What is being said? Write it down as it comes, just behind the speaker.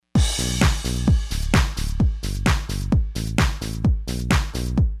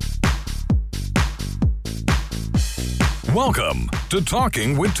Welcome to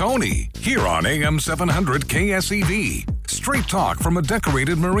Talking with Tony, here on AM 700 KSEV. Straight talk from a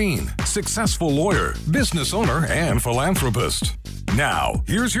decorated Marine, successful lawyer, business owner, and philanthropist. Now,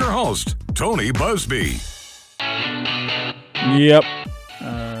 here's your host, Tony Busby. Yep.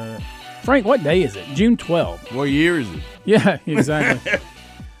 Frank, what day is it? June 12th. What year is it? Yeah, exactly.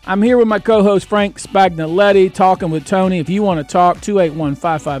 I'm here with my co-host, Frank Spagnoletti, talking with Tony. If you want to talk,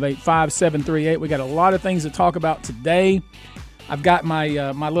 281-558-5738. We got a lot of things to talk about today. I've got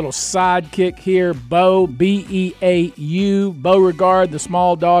my my little sidekick here, Beau, B-E-A-U, Beauregard, the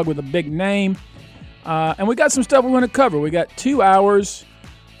small dog with a big name. And we got some stuff we want to cover. We got 2 hours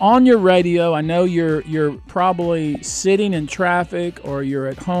on your radio. I know you're probably sitting in traffic or you're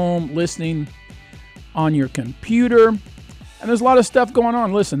at home listening on your computer. And there's a lot of stuff going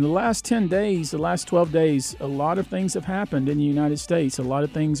on. Listen, the last 10 days, the last 12 days, a lot of things have happened in the United States. A lot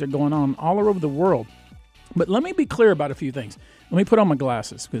of things are going on all over the world. But let me be clear about a few things. Let me put on my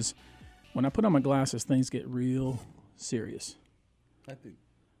glasses, because when I put on my glasses, things get real serious. I think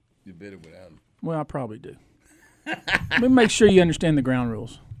you're better without them. Well, I probably do. Let me make sure you understand the ground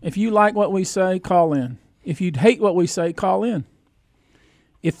rules. If you like what we say, call in. If you hate what we say, call in.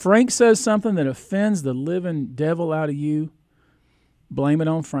 If Frank says something that offends the living devil out of you, blame it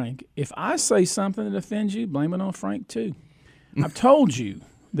on Frank. If I say something that offends you, blame it on Frank too. I've told you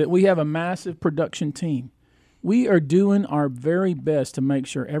that we have a massive production team. We are doing our very best to make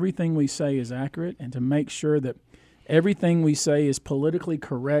sure everything we say is accurate and to make sure that everything we say is politically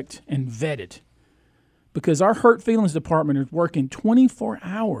correct and vetted. Because our hurt feelings department is working 24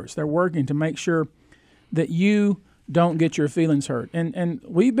 hours. They're working to make sure that you don't get your feelings hurt. And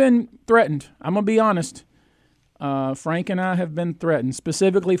we've been threatened. I'm going to be honest. Frank and I have been threatened,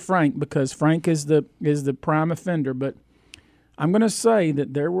 specifically Frank, because Frank is the prime offender. But I'm going to say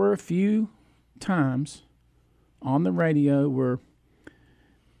that there were a few times on the radio where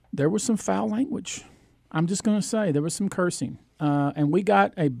there was some foul language. I'm just going to say there was some cursing. And we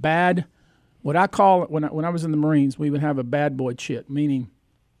got a bad, what I call it, when I was in the Marines, we would have a bad boy chit, meaning,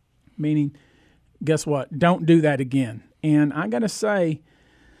 guess what? Don't do that again. And I got to say,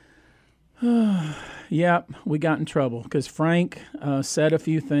 yeah, we got in trouble because Frank said a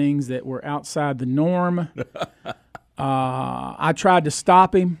few things that were outside the norm. I tried to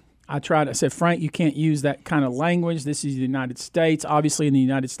stop him. I said, Frank, you can't use that kind of language. This is the United States. Obviously, in the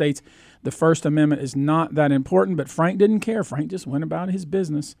United States, the First Amendment is not that important, but Frank didn't care. Frank just went about his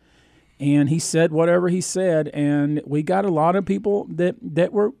business, and he said whatever he said, and we got a lot of people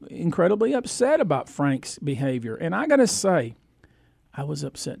that were incredibly upset about Frank's behavior. And I got to say, I was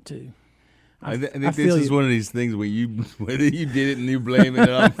upset too. I think this is one of these things where whether you did it and you blame it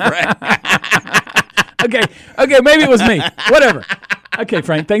on Frank. Okay, maybe it was me. Whatever. Okay,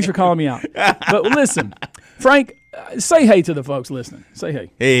 Frank, thanks for calling me out. But listen, Frank, say hey to the folks listening. Say hey.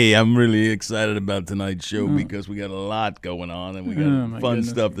 Hey, I'm really excited about tonight's show because we got a lot going on and we got fun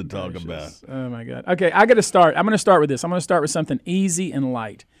stuff to talk about. Oh, my God. Okay, I got to start. I'm going to start with this. I'm going to start with something easy and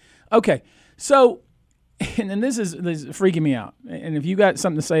light. Okay, so... And this is freaking me out. And if you got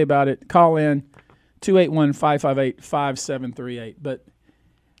something to say about it, call in 281-558-5738. But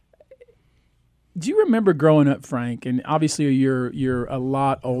do you remember growing up, Frank? And obviously you're a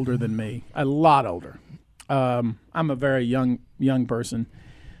lot older than me, a lot older. I'm a very young person.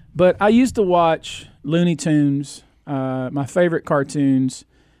 But I used to watch Looney Tunes, my favorite cartoons,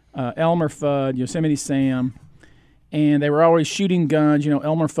 Elmer Fudd, Yosemite Sam. And they were always shooting guns. You know,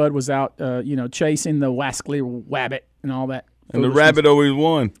 Elmer Fudd was out, chasing the wascally rabbit and all that. And the rabbit always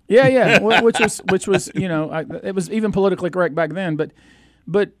won. Yeah, which was, it was even politically correct back then. But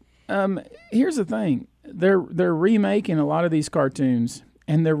here's the thing: they're remaking a lot of these cartoons,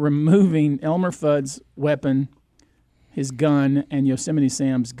 and they're removing Elmer Fudd's weapon, his gun, and Yosemite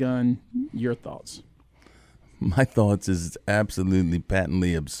Sam's gun. Your thoughts? My thoughts is absolutely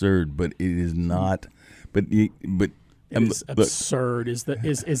patently absurd, but it is not. But It's absurd.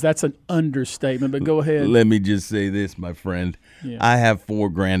 That's an understatement, but go ahead. Let me just say this, my friend. Yeah. I have 4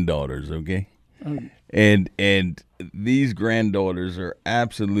 granddaughters, okay? And these granddaughters are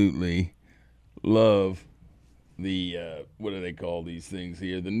absolutely love the what do they call these things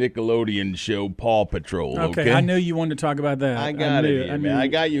here? The Nickelodeon show Paw Patrol. Okay, I knew you wanted to talk about that. I got I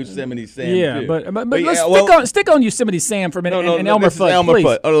got Yosemite Sam. Yeah, too. but let's stick on Yosemite Sam for a minute and Elmer Fudd,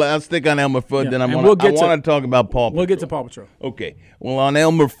 please. I'll stick on Elmer Fudd. Then I want to talk about Paw Patrol. We'll get to Paw Patrol. Okay. Well, on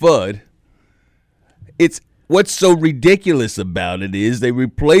Elmer Fudd, what's so ridiculous about it is they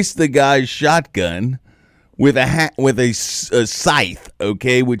replaced the guy's shotgun with a scythe,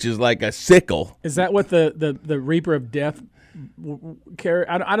 okay, which is like a sickle. Is that what the Reaper of Death carry.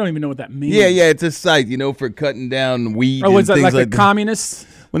 I don't even know what that means. Yeah, it's a scythe, for cutting down weed. Oh, and was that things like a that. communist?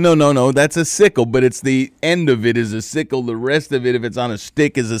 Well, no, that's a sickle, but it's the end of it is a sickle. The rest of it, if it's on a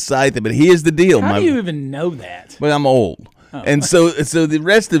stick, is a scythe. But here's the deal, How do you even know that? Well, I'm old, and so the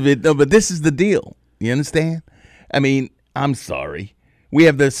rest of it. No, but this is the deal. You understand? I mean, I'm sorry. We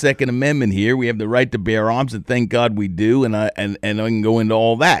have the Second Amendment here. We have the right to bear arms, and thank God we do. And I can go into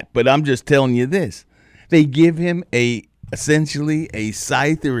all that. But I'm just telling you this: they give him essentially a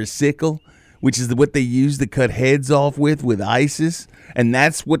scythe or a sickle, which is what they use to cut heads off with ISIS. And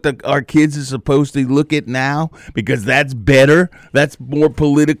that's what our kids are supposed to look at now because that's better. That's more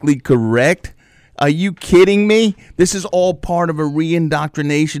politically correct. Are you kidding me? This is all part of a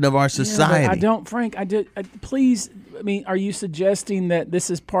re-indoctrination of our society. Yeah, I don't, Frank. Please. I mean, are you suggesting that this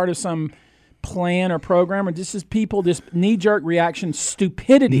is part of some plan or program, or this is people just knee-jerk reaction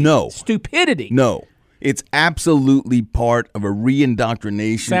stupidity? No. Stupidity. No. It's absolutely part of a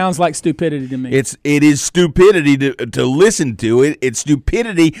re-indoctrination. Sounds like stupidity to me. It is stupidity to listen to it. It's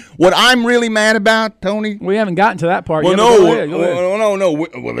stupidity. What I'm really mad about, Tony. We haven't gotten to that part yet. Go ahead. No.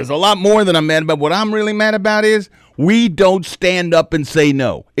 Well, there's a lot more than I'm mad about. What I'm really mad about is we don't stand up and say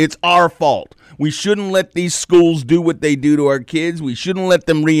no. It's our fault. We shouldn't let these schools do what they do to our kids. We shouldn't let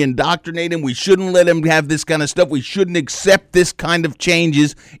them re-indoctrinate them. We shouldn't let them have this kind of stuff. We shouldn't accept this kind of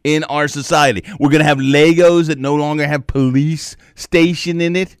changes in our society. We're going to have Legos that no longer have police station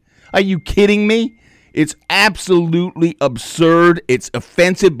in it. Are you kidding me? It's absolutely absurd. It's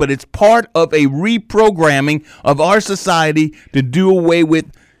offensive, but it's part of a reprogramming of our society to do away with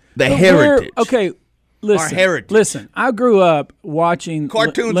the heritage. Okay. Listen, our heritage. Listen, I grew up watching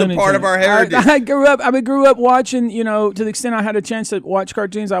cartoons are part of our heritage. I grew up watching, to the extent I had a chance to watch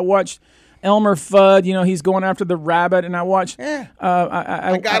cartoons. I watched Elmer Fudd, he's going after the rabbit, and I watched. Yeah.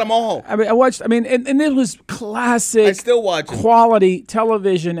 I got them all. I watched. And it was classic. I still watch quality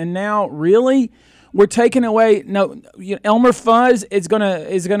television, and now really we're taking away. No, Elmer Fudd is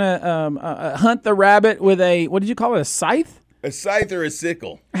gonna hunt the rabbit with a, what did you call it? A scythe? A scythe or a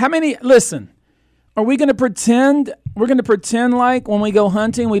sickle? How many? Listen. Are we going to pretend? We're going to pretend like when we go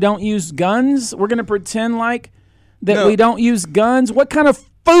hunting we don't use guns? We're going to pretend like that we don't use guns? What kind of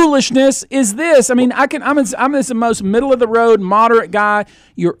foolishness is this? I mean, I'm the most middle of the road, moderate guy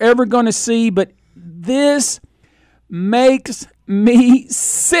you're ever going to see, but this makes me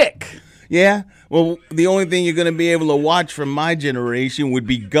sick. Yeah? Well, the only thing you're going to be able to watch from my generation would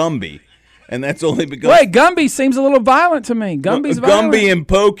be Gumby. And that's only because... Wait, Gumby seems a little violent to me. Gumby's violent. Gumby and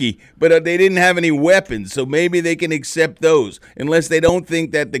Pokey, but they didn't have any weapons, so maybe they can accept those, unless they don't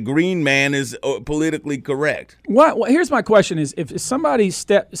think that the Green Man is politically correct. Here's my question: is if somebody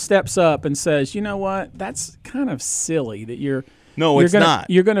steps up and says, you know what, that's kind of silly that you're... No, it's not.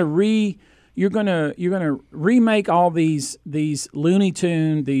 You're gonna remake all these Looney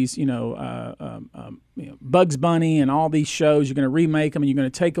Tune, these Bugs Bunny and all these shows. You're going to remake them, and you're going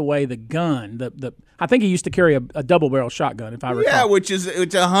to take away the gun. I think he used to carry a double barrel shotgun, if I recall. Yeah, which is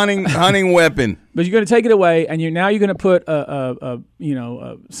a hunting weapon. But you're going to take it away, and you're going to put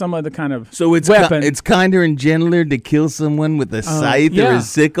some other kind of weapon. It's kinder and gentler to kill someone with a scythe or a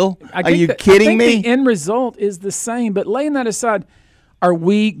sickle. Are you kidding me? I think the end result is the same. But laying that aside, are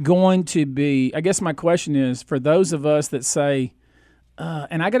we going to be? I guess my question is for those of us that say.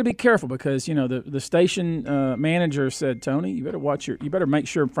 And I got to be careful because the station manager said, Tony, you better make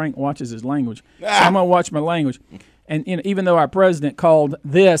sure Frank watches his language. So I'm gonna watch my language, and even though our president called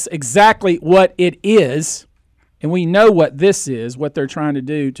this exactly what it is, and we know what this is, what they're trying to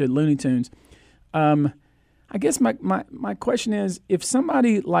do to Looney Tunes. I guess my question is, if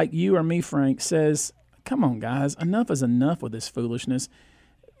somebody like you or me, Frank, says, "Come on, guys, enough is enough with this foolishness.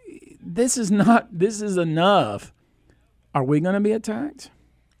 This is enough." Are we going to be attacked?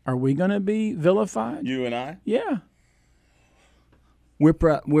 Are we going to be vilified? You and I? Yeah. We're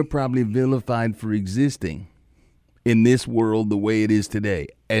probably vilified for existing in this world the way it is today.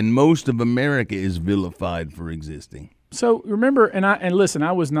 And most of America is vilified for existing. So remember, and listen,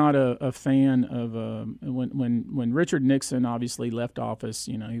 I was not a fan of when Richard Nixon obviously left office.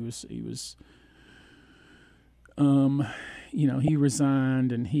 He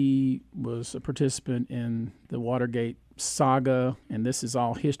resigned, and he was a participant in the Watergate saga, and this is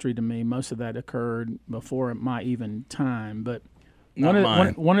all history to me. Most of that occurred before my even time, but one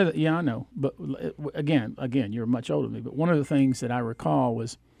of the I know, but again, you're much older than me. But one of the things that I recall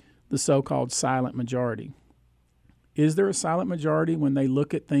was the so-called silent majority. Is there a silent majority when they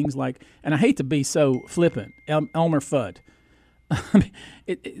look at things like? And I hate to be so flippant, Elmer Fudd.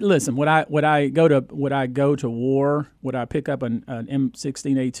 Listen, would I go to war? Would I pick up an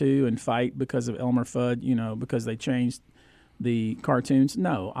M16A2 and fight because of Elmer Fudd? Because they changed the cartoons?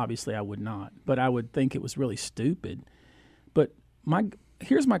 No, obviously I would not. But I would think it was really stupid. But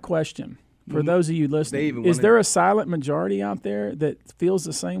here's my question for those of you listening: is there a silent majority out there that feels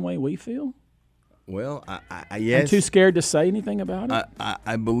the same way we feel? Well, yes. I'm too scared to say anything about it.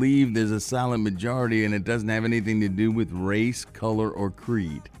 I believe there's a silent majority, and it doesn't have anything to do with race, color, or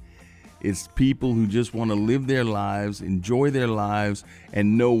creed. It's people who just want to live their lives, enjoy their lives,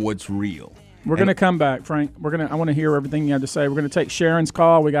 and know what's real. We're going to come back, Frank. I want to hear everything you have to say. We're going to take Sharon's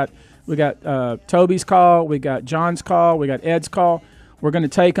call. We got Toby's call. We got John's call. We got Ed's call. We're going to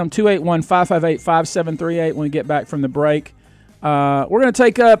take them 281-558-5738 when we get back from the break. We're going to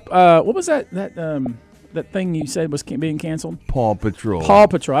take up what was that thing you said was being canceled? Paw Patrol. Paw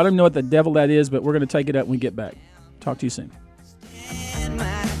Patrol. I don't know what the devil that is, but we're going to take it up when we get back. Talk to you soon.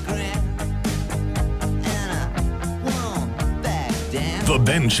 The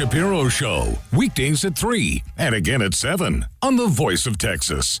Ben Shapiro Show, weekdays at 3 and again at 7 on the Voice of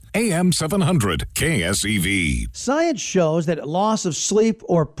Texas, AM 700 KSEV. Science shows that loss of sleep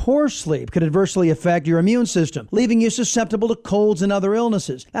or poor sleep could adversely affect your immune system, leaving you susceptible to colds and other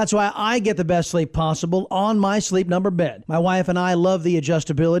illnesses. That's why I get the best sleep possible on my Sleep Number bed. My wife and I love the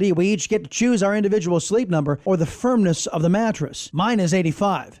adjustability. We each get to choose our individual sleep number or the firmness of the mattress. Mine is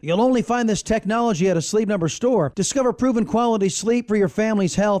 85. You'll only find this technology at a Sleep Number store. Discover proven quality sleep for your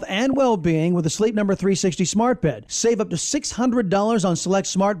family's health and well-being with the Sleep Number 360 smart bed. Save up to $600 on select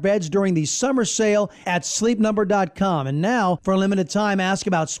smart beds during the summer sale at sleepnumber.com. And now, for a limited time, ask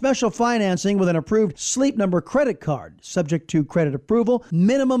about special financing with an approved Sleep Number credit card. Subject to credit approval,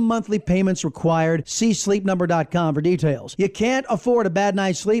 minimum monthly payments required. See sleepnumber.com for details. You can't afford a bad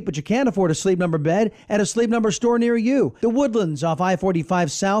night's sleep, but you can afford a Sleep Number bed at a Sleep Number store near you. The Woodlands off I-45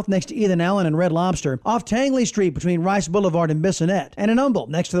 South next to Ethan Allen and Red Lobster. Off Tangley Street between Rice Boulevard and Bissonnette. And in Humboldt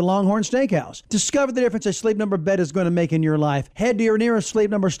next to the Longhorn Steakhouse. Discover the difference a Sleep Number bed is going to make in your life. Head to your nearest Sleep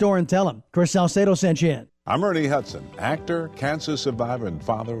Number store and tell them Chris Salcedo sent you in. I'm Ernie Hudson, actor, cancer survivor, and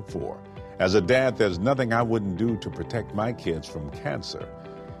father of 4. As a dad, there's nothing I wouldn't do to protect my kids from cancer.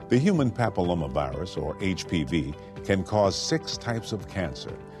 The human papillomavirus, or HPV, can cause 6 types of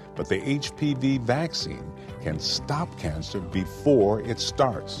cancer, but the HPV vaccine can stop cancer before it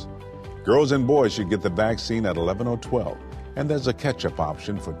starts. Girls and boys should get the vaccine at 11 or 12. And there's a catch-up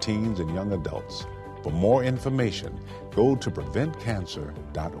option for teens and young adults. For more information, go to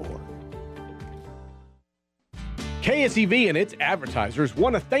preventcancer.org. KSEV and its advertisers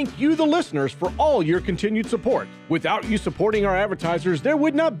want to thank you, the listeners, for all your continued support. Without you supporting our advertisers, there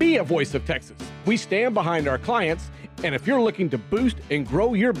would not be a Voice of Texas. We stand behind our clients, and if you're looking to boost and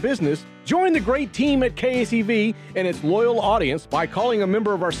grow your business, join the great team at KSEV and its loyal audience by calling a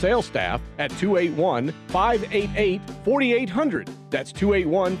member of our sales staff at 281-588-4800. That's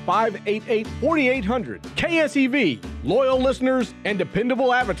 281-588-4800. KSEV, loyal listeners and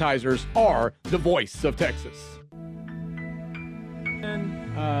dependable advertisers are the Voice of Texas.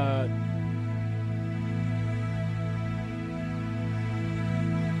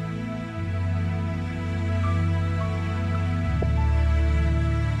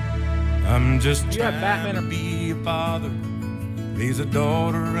 I'm just You have trying to be a father, raise a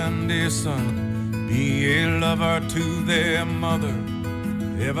daughter and a son, be a lover to their mother,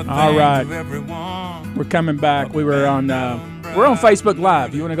 everything All right. to everyone. We're coming back. We're on Facebook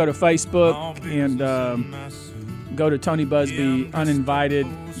Live. You want to go to Facebook and go to Tony Busby Uninvited.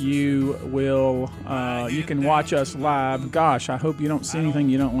 You will. You can watch us live. Gosh, I hope you don't see anything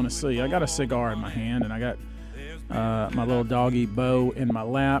you don't want to see. I got a cigar in my hand, and I got my little doggy Bo in my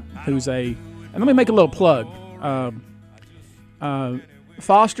lap, and let me make a little plug.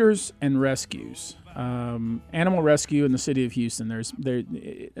 Fosters and rescues, animal rescue in the city of Houston. There's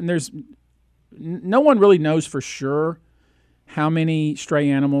no one really knows for sure how many stray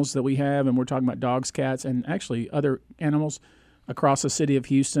animals that we have, and we're talking about dogs, cats, and actually other animals across the city of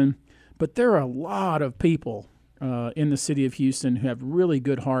Houston. But there are a lot of people in the city of Houston who have really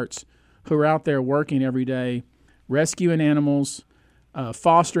good hearts, who are out there working every day, rescuing animals,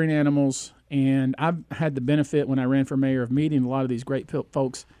 fostering animals, and I've had the benefit when I ran for mayor of meeting a lot of these great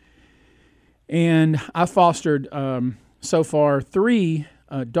folks. And I fostered so far 3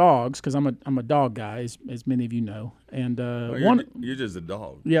 dogs, because I'm a dog guy, as many of you know. And you're just a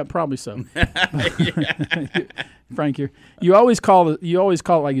dog. Yeah, probably so. Frank, you always call it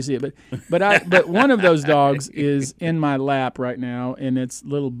like you see it, but one of those dogs is in my lap right now, and it's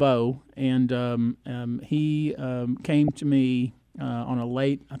little Bo, and he came to me on a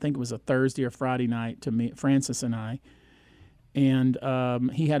late, I think it was a Thursday or Friday night, to me, Francis and I, and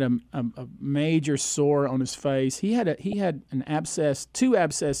he had a major sore on his face. He had an abscess, 2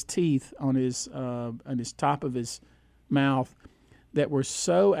 abscessed teeth on his top of his mouth that were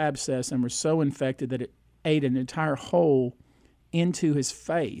so abscessed and were so infected that it ate an entire hole into his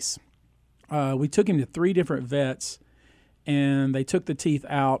face. We took him to 3 different vets, and they took the teeth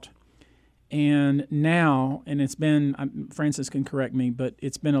out. And now, and it's been, Francis can correct me, but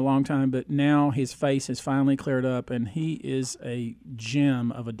it's been a long time, but now his face has finally cleared up, and he is a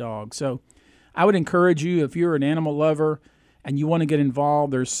gem of a dog. So I would encourage you, if you're an animal lover and you want to get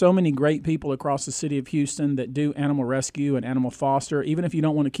involved, there's so many great people across the city of Houston that do animal rescue and animal foster. Even if you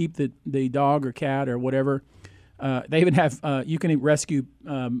don't want to keep the dog or cat or whatever, they even have, you can rescue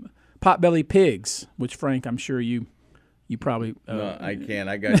potbelly pigs, which, Frank, I'm sure you probably. No, I can't.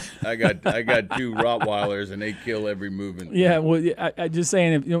 I got 2 Rottweilers, and they kill every movement. Yeah, well, I just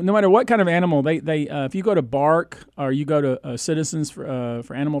saying, no matter what kind of animal, they if you go to Bark or you go to Citizens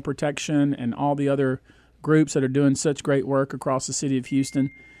for Animal Protection and all the other groups that are doing such great work across the city of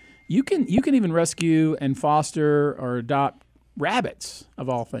Houston, you can even rescue and foster or adopt rabbits, of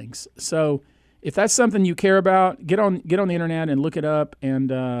all things. So if that's something you care about, get on the internet and look it up, and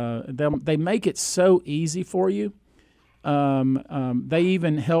they make it so easy for you. They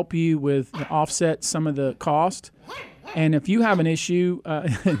even help you with offset some of the cost. And if you have an issue,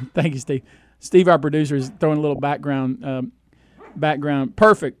 thank you, Steve. Steve, our producer, is throwing a little background.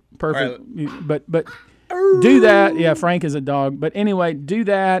 Perfect. Right. But do that. Yeah, Frank is a dog. But anyway, do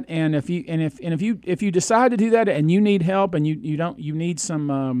that. And if you decide to do that and you need help and you need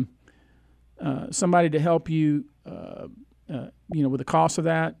some somebody to help you, with the cost of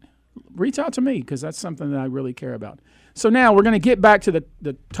that, reach out to me, because that's something that I really care about. So now we're going to get back to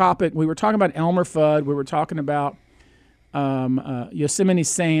the topic. We were talking about Elmer Fudd. We were talking about Yosemite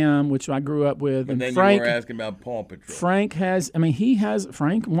Sam, which I grew up with. And then Frank, you were asking about Paw Patrol. Frank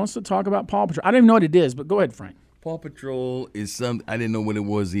wants to talk about Paw Patrol. I don't even know what it is, but go ahead, Frank. Paw Patrol is something, I didn't know what it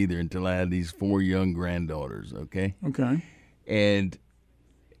was either until I had these 4 young granddaughters, okay? Okay. And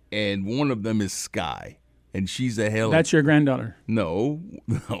one of them is Sky. And she's a hell. That's your granddaughter. No.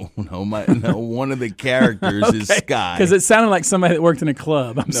 One of the characters is Sky. Because it sounded like somebody that worked in a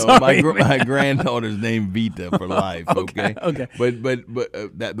club. I'm sorry. My granddaughter's named Vita for life. Okay. Okay. But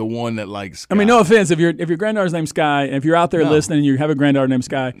that the one that likes Sky. I mean, no offense, if your granddaughter's named Sky, and if you're out there listening and you have a granddaughter named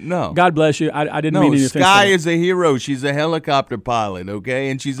Sky, no, God bless you. I didn't mean any offense. Sky is a hero. She's a helicopter pilot. Okay,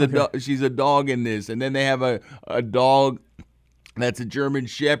 and she's a dog in this, and then they have a dog. That's a German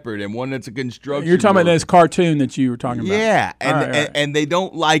Shepherd, and one that's a construction. You're talking about this cartoon that you were talking about. Yeah, and they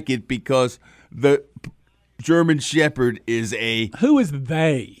don't like it because the German Shepherd is a. Who is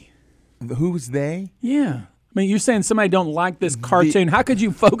they? Who's they? Yeah. I mean, you're saying somebody don't like this cartoon. How could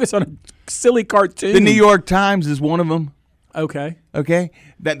you focus on a silly cartoon? The New York Times is one of them. Okay.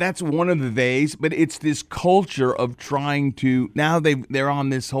 That's one of the days, but it's this culture of trying to. Now they're on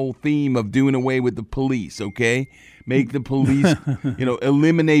this whole theme of doing away with the police. Okay. Make the police,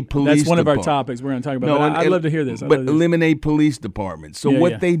 eliminate police. That's one of our topics we're going to talk about. No, I'd love to hear this. Eliminate police departments. So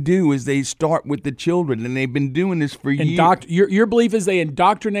what they do is they start with the children, and they've been doing this for years. Your belief is they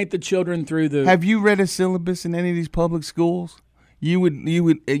indoctrinate the children through the. Have you read a syllabus in any of these public schools?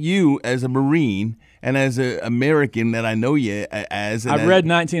 You as a Marine and as an American that I know you as. I've read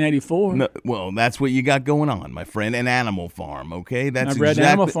 1984. No, well, that's what you got going on, my friend. An Animal Farm, okay? I've read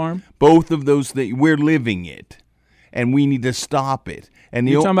Animal Farm. Both of those things. We're living it. And we need to stop it. And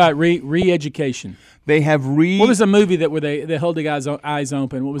you're talking about re-education. They have What was the movie where they held the guy's eyes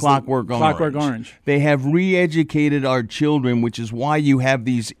open? What was Clockwork Orange. They have re-educated our children, which is why you have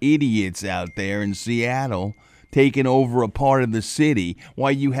these idiots out there in Seattle taking over a part of the city. Why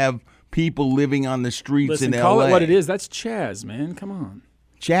you have people living on the streets in L.A. Call it what it is. That's Chaz, man. Come on.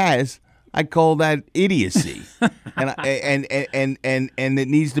 Chaz? I call that idiocy, and it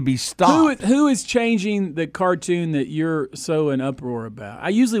needs to be stopped. Who is changing the cartoon that you're so in uproar about? I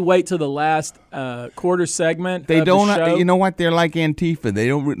usually wait till the last quarter segment. They don't. The show. You know what? They're like Antifa. They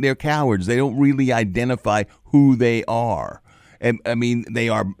don't. They're cowards. They don't really identify who they are. And I mean, they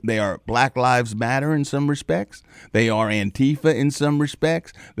are Black Lives Matter in some respects. They are Antifa in some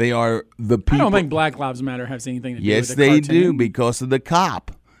respects. They are the people. I don't think Black Lives Matter has anything to do with the cartoon. Yes, they do, because of the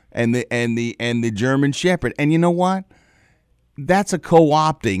cop. And the German Shepherd. And you know what? That's a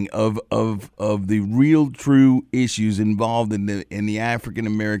co-opting of the real true issues involved in the African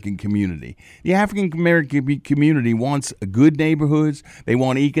American community. The African American community wants good neighborhoods. They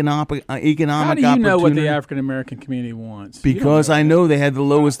want economic opportunity. How do you know what the African American community wants? Because I know they had the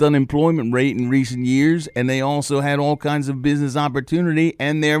lowest unemployment rate in recent years, and they also had all kinds of business opportunity,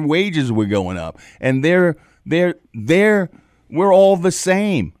 and their wages were going up. And we're all the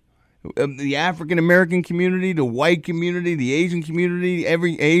same. The African American community, the white community, the Asian community,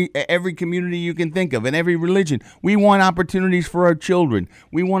 every community you can think of, and every religion. We want opportunities for our children.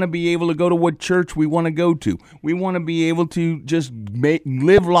 We want to be able to go to what church we want to go to. We want to be able to just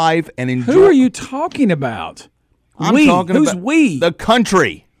live life and enjoy. Who are you talking about? I'm talking Who's about we? The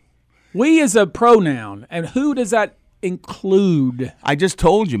country. We is a pronoun, and who does that include? I just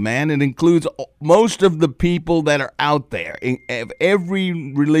told you, man. It includes most of the people that are out there,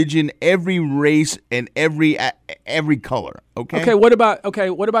 every religion, every race, and every color. Okay. What about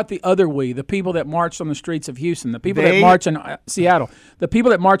the other we? The people that marched on the streets of Houston, the people that march in Seattle, the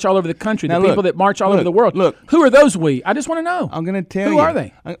people that march all over the country, the people that march all over the world. Look, who are those we? I just want to know. I'm going to tell you. Who are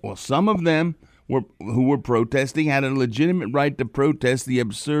they? Well, some of them who were protesting had a legitimate right to protest the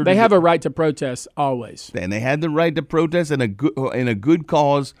absurd. They have a right to protest always. And they had the right to protest in a good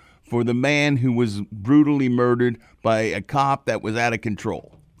cause for the man who was brutally murdered by a cop that was out of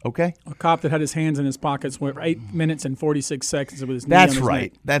control. Okay? A cop that had his hands in his pockets for 8 minutes and 46 seconds with his knee on his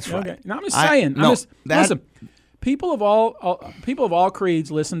neck. That's right. Okay. No, I'm just saying. Listen. People of all creeds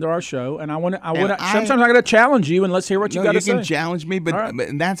listen to our show, and sometimes I'm going to challenge you, and let's hear what you got to say. You can challenge me, but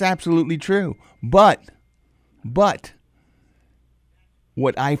that's absolutely true. But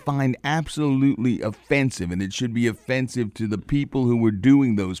what I find absolutely offensive, and it should be offensive to the people who were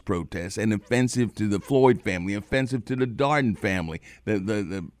doing those protests, and offensive to the Floyd family, offensive to the Darden family,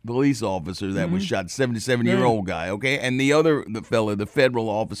 the police officer that was shot, 77-year-old guy, okay, and the fella, the federal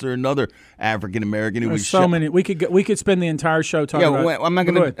officer, another African American who was shot. So many. We could spend the entire show talking about. Well, I'm not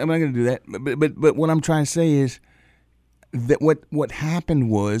going to do that. But what I'm trying to say is that what happened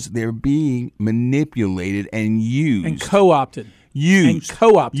was they're being manipulated and used and co-opted. Used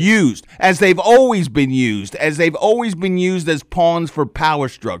as they've always been used, as pawns for power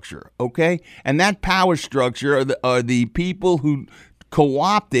structure, okay? And that power structure are the people who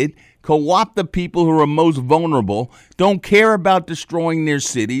co-opt the people who are most vulnerable, don't care about destroying their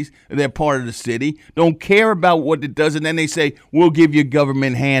cities, their part of the city, don't care about what it does, and then they say, we'll give you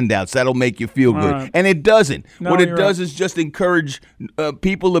government handouts, that'll make you feel good. Right. And it doesn't. What it does is just encourage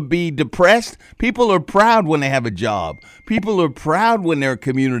people to be depressed. People are proud when they have a job. People are proud when their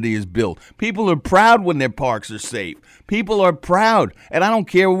community is built. People are proud when their parks are safe. People are proud, and I don't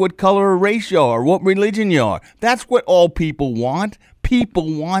care what color or race you are, or what religion you are. That's what all people want.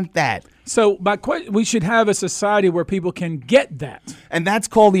 People want that. So we should have a society where people can get that. And that's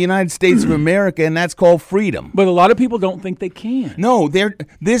called the United States of America, and that's called freedom. But a lot of people don't think they can. No,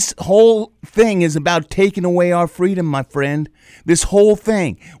 this whole thing is about taking away our freedom, my friend. This whole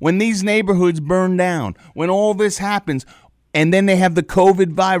thing. When these neighborhoods burn down, when all this happens, and then they have the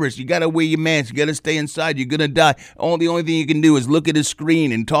COVID virus. You got to wear your mask. You got to stay inside. You're going to die. The only thing you can do is look at a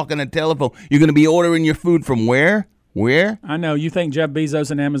screen and talk on a telephone. You're going to be ordering your food from where? Where? I know. You think Jeff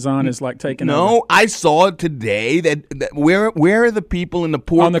Bezos and Amazon is like taking over. No, I saw it today that where are the people in the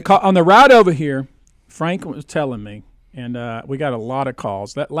poor? On the route over here, Frank was telling me, and we got a lot of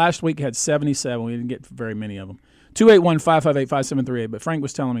calls. That last week had 77. We didn't get very many of them. 281-558-5738. But Frank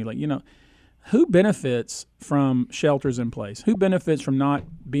was telling me, who benefits from shelters in place? Who benefits from not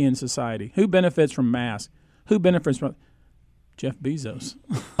being in society? Who benefits from masks? Who benefits from Jeff Bezos?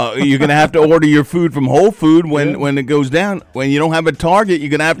 You're going to have to order your food from Whole Food when it goes down. When you don't have a Target, you're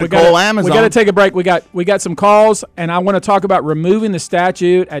going to have to call Amazon. We got to take a break. We got some calls, and I want to talk about removing the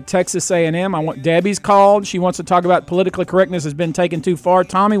statute at Texas A&M. Debbie's called. She wants to talk about political correctness has been taken too far.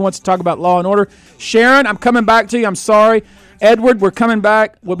 Tommy wants to talk about law and order. Sharon, I'm coming back to you. I'm sorry. Edward, we're coming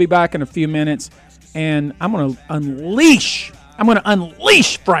back. We'll be back in a few minutes, and I'm going to unleash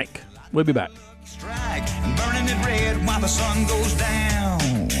Frank. We'll be back. And burning it red while the sun goes down.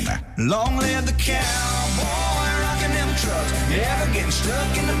 Long live the cowboy rocking them trucks, never getting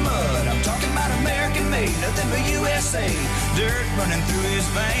stuck in the mud. I'm talking about American made, nothing but USA. Dirt running through his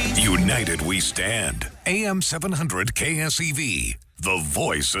veins. United we stand. AM 700 KSEV, the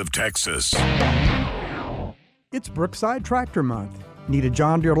voice of Texas. It's Brookside Tractor Month. Need a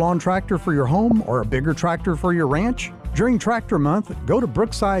John Deere lawn tractor for your home or a bigger tractor for your ranch? During Tractor Month, go to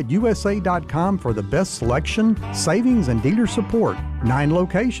BrookesideUSA.com for the best selection, savings, and dealer support. 9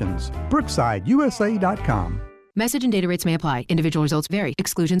 locations. BrookesideUSA.com. Message and data rates may apply. Individual results vary.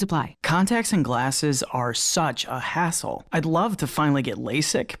 Exclusions apply. Contacts and glasses are such a hassle. I'd love to finally get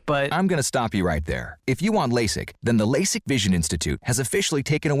LASIK, but I'm going to stop you right there. If you want LASIK, then the LASIK Vision Institute has officially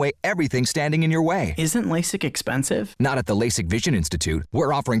taken away everything standing in your way. Isn't LASIK expensive? Not at the LASIK Vision Institute.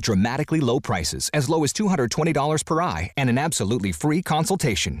 We're offering dramatically low prices, as low as $220 per eye, and an absolutely free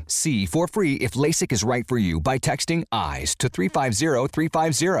consultation. See for free if LASIK is right for you by texting EYES to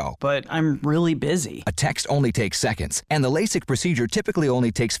 350-350. But I'm really busy. A text only takes takes seconds, and the LASIK procedure typically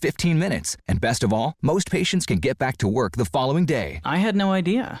only takes 15 minutes. And best of all, most patients can get back to work the following day. I had no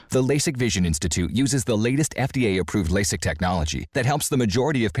idea. The LASIK Vision Institute uses the latest FDA-approved LASIK technology that helps the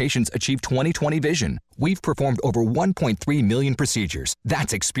majority of patients achieve 20/20 vision. We've performed over 1.3 million procedures.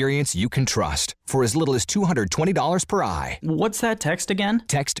 That's experience you can trust for as little as $220 per eye. What's that text again?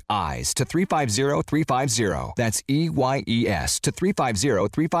 Text EYES to 350-350. That's EYES to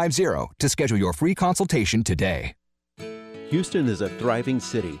 350-350 to schedule your free consultation today. Houston is a thriving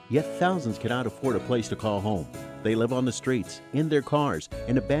city, yet thousands cannot afford a place to call home. They live on the streets, in their cars,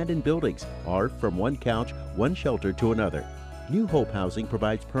 in abandoned buildings, or from one couch, one shelter to another. New Hope Housing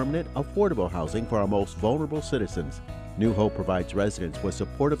provides permanent, affordable housing for our most vulnerable citizens. New Hope provides residents with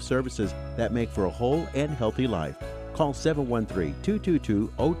supportive services that make for a whole and healthy life. Call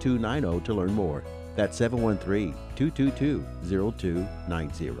 713-222-0290 to learn more. That's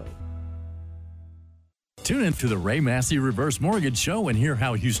 713-222-0290. Tune in to the Ray Massey Reverse Mortgage Show and hear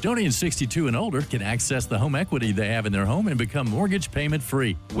how Houstonians 62 and older can access the home equity they have in their home and become mortgage payment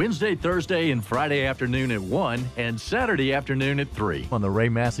free. Wednesday, Thursday, and Friday afternoon at 1 and Saturday afternoon at 3 on the Ray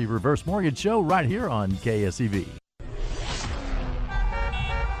Massey Reverse Mortgage Show right here on KSEV.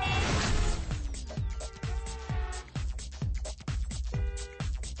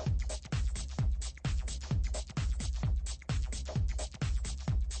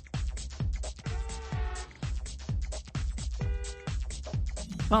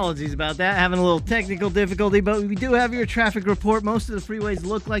 Apologies about that. Having a little technical difficulty, but we do have your traffic report. Most of the freeways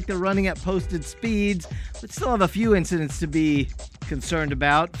look like they're running at posted speeds, but still have a few incidents to be concerned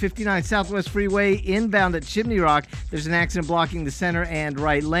about. 59 Southwest Freeway inbound at Chimney Rock. There's an accident blocking the center and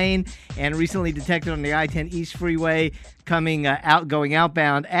right lane, and recently detected on the I-10 East Freeway going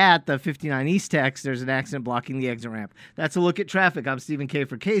outbound at the 59 East Tex. There's an accident blocking the exit ramp. That's a look at traffic. I'm Stephen K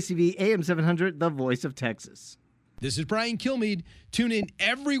for KCV AM 700, the voice of Texas. This is Brian Kilmeade. Tune in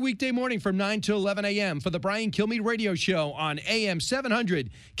every weekday morning from 9 to 11 a.m. for the Brian Kilmeade Radio Show on AM 700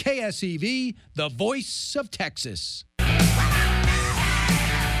 KSEV, the voice of Texas.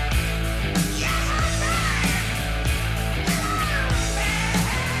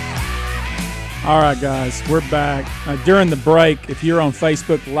 All right, guys, we're back. During the break, if you're on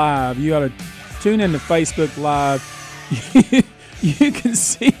Facebook Live, you ought to tune into Facebook Live. You can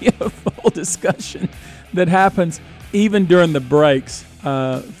see a full discussion that happens even during the breaks.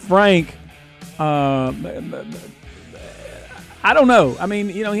 Frank, I don't know. I mean,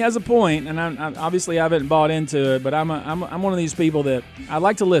 he has a point, and I obviously haven't bought into it, but I'm one of these people that I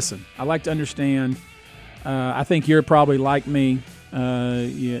like to listen. I like to understand. I think you're probably like me.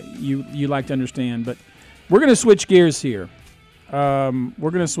 You like to understand, but we're going to switch gears here. We're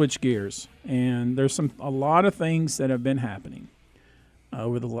going to switch gears, and there's a lot of things that have been happening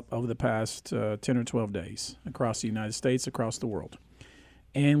over the past 10 or 12 days across the United States, across the world,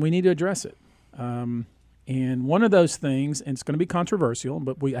 and we need to address it. And one of those things, and it's going to be controversial,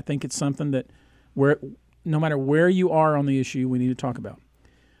 but I think it's something that no matter where you are on the issue, we need to talk about.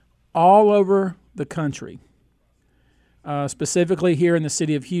 All over the country, specifically here in the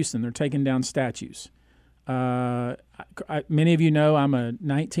city of Houston, they're taking down statues. Many of you know I'm a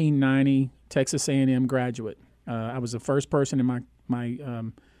 1990 Texas A&M graduate. I was the first person in my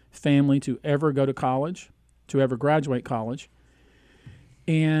family to ever go to college, to ever graduate college.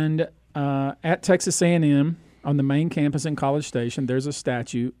 And at Texas A&M, on the main campus in College Station, there's a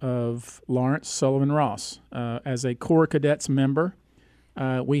statue of Lawrence Sullivan Ross. As a Corps Cadets member,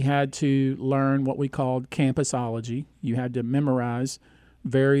 we had to learn what we called campusology. You had to memorize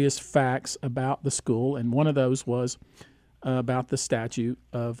various facts about the school, and one of those was about the statue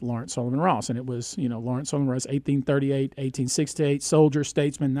of Lawrence Sullivan Ross. And it was, Lawrence Sullivan Ross, 1838, 1868, soldier,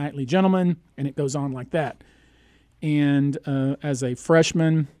 statesman, knightly gentleman, and it goes on like that. And as a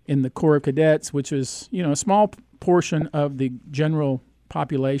freshman in the Corps of Cadets, which is, a small portion of the general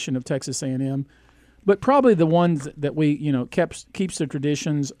population of Texas A&M, but probably the ones that we, keeps the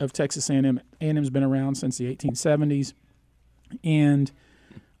traditions of Texas A&M. A&M's been around since the 1870s, and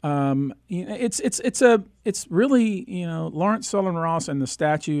it's really, Lawrence Sullivan Ross and the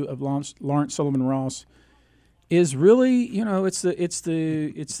statue of Lawrence Sullivan Ross is really, it's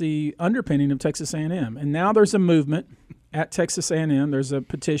the underpinning of Texas A&M. And now there's a movement at Texas A&M. There's a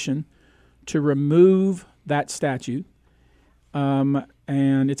petition to remove that statue.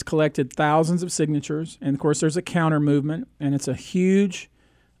 And it's collected thousands of signatures. And, of course, there's a counter movement, and it's a huge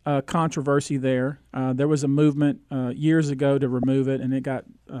controversy there. There was a movement years ago to remove it, and it got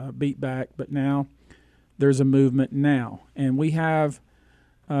beat back. But now there's a movement now. And we have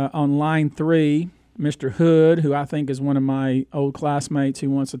on line 3 Mr. Hood, who I think is one of my old classmates who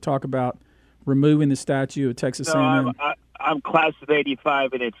wants to talk about removing the statue of Texas A&M? I'm class of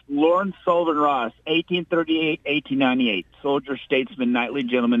 85, and it's Lawrence Sullivan Ross, 1838, 1898. Soldier, statesman, knightly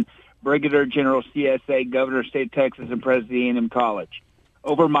gentleman, brigadier general, CSA, governor of state of Texas, and president of A&M College.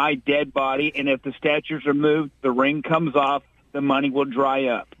 Over my dead body, and if the statue is removed, the ring comes off, the money will dry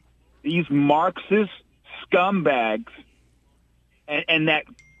up. These Marxist scumbags and that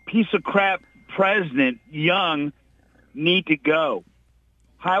piece of crap president, Young, need to go.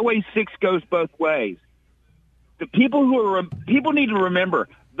 Highway 6 goes both ways. The people people need to remember,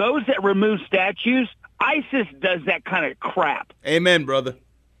 those that remove statues, ISIS does that kind of crap. Amen, brother.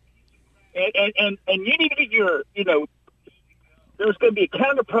 And you need to get there's going to be a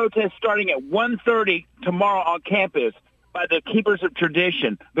counter protest starting at 1:30 tomorrow on campus by the Keepers of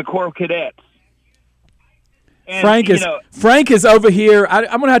Tradition, the Corps Cadets. And, Frank is over here.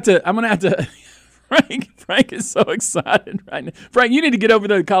 I'm gonna have to. Frank is so excited right now. Frank, you need to get over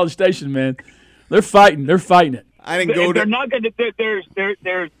to the College Station, man. They're fighting it. I didn't go They're not going to.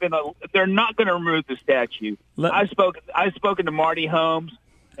 They're not going to remove the statue. I've spoken to Marty Holmes,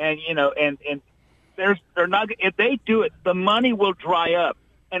 and they're not. If they do it, the money will dry up.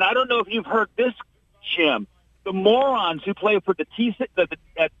 And I don't know if you've heard this, Jim. The morons who play for the TU,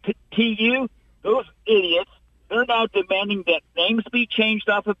 those idiots, they're now demanding that names be changed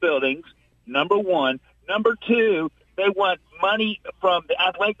off of buildings. Number one. Number two, they want money from the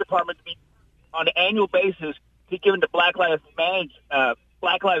athletic department to be on an annual basis to give to Black Lives Matters,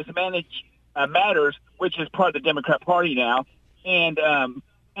 which is part of the Democrat Party now. And the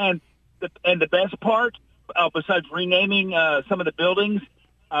best part, besides renaming some of the buildings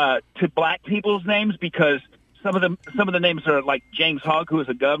to black people's names, because some of the names are like James Hogg, who is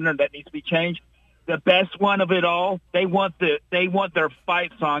a governor, that needs to be changed. The best one of it all, they want their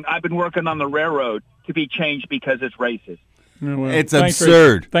fight song, "I've been working on the railroad," to be changed because it's racist. Oh, well, it's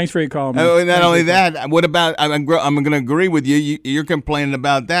absurd. Thanks for your call, man. Not only that, what about? I'm going to agree with you. You're complaining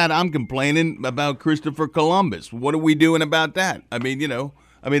about that. I'm complaining about Christopher Columbus. What are we doing about that? I mean,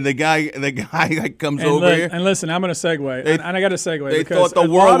 the guy that comes over here. And listen, I'm going to segue, and I got to segue. They because thought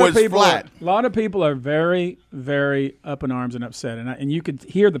the world was flat. A lot of people are very, very up in arms and upset, and you could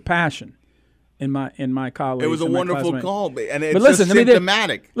hear the passion in my colleagues. It was a wonderful call, and it's listen, just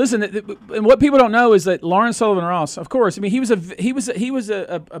symptomatic. Listen, and what people don't know is that Lawrence Sullivan Ross, of course, he was a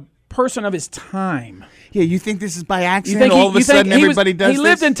person of his time. Yeah, you think this is by accident? All of a sudden, everybody does this? He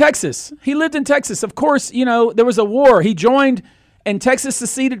lived in Texas. Of course, there was a war. He joined, and Texas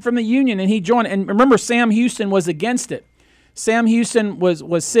seceded from the Union, and he joined. And remember, Sam Houston was against it. Sam Houston was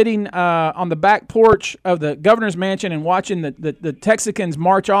sitting on the back porch of the governor's mansion and watching the Texicans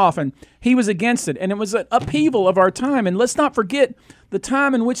march off, and he was against it. And it was an upheaval of our time. And let's not forget the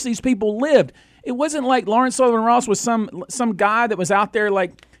time in which these people lived. It wasn't like Lawrence Sullivan Ross was some guy that was out there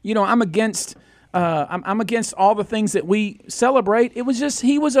like, I'm against all the things that we celebrate. It was just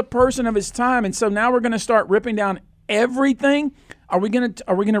he was a person of his time. And so now we're going to start ripping down everything. Are we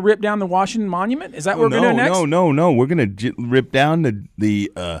gonna rip down the Washington Monument? Is that what we're gonna do next? No. We're gonna rip down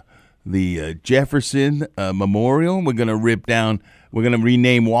the Jefferson Memorial. We're gonna rip down. We're gonna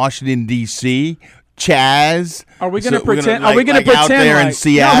rename Washington D.C. Chaz. Are we gonna pretend? Are we gonna pretend out there like, in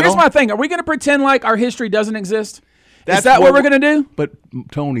Seattle? No, here's my thing. Are we gonna pretend like our history doesn't exist? Is that what we're gonna do? But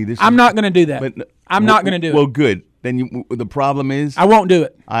Tony, I'm not gonna do that. I'm not gonna do it. Well, good. Then the problem is I won't do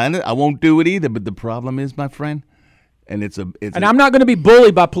it. I won't do it either. But the problem is, my friend. And I'm not going to be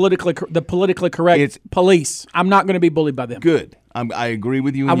bullied by the politically correct police. I'm not going to be bullied by them. Good. I agree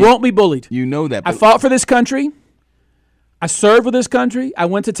with you. I won't be bullied. You know that. I fought for this country. I served for this country. I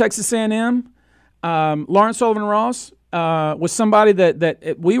went to Texas A&M. Lawrence Sullivan Ross was somebody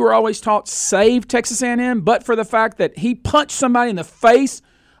that we were always taught saved Texas A&M, but for the fact that he punched somebody in the face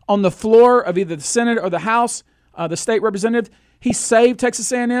on the floor of either the Senate or the House, the state representative. He saved Texas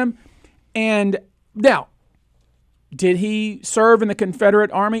A&M. And now, did he serve in the Confederate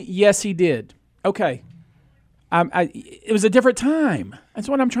Army? Yes, he did. Okay. It was a different time. That's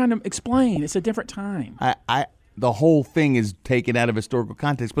what I'm trying to explain. It's a different time. The whole thing is taken out of historical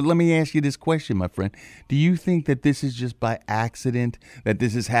context. But let me ask you this question, my friend. Do you think that this is just by accident, that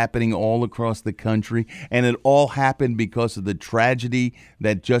this is happening all across the country, and it all happened because of the tragedy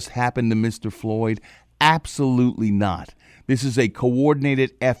that just happened to Mr. Floyd? Absolutely not. This is a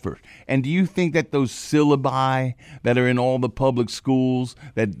coordinated effort. And do you think that those syllabi that are in all the public schools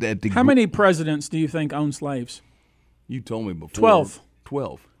How many presidents do you think owned slaves? You told me before. 12.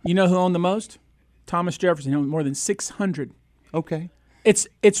 12. You know who owned the most? Thomas Jefferson. He owned more than 600. Okay. It's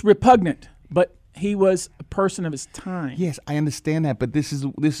repugnant, but he was a person of his time. Yes, I understand that, but this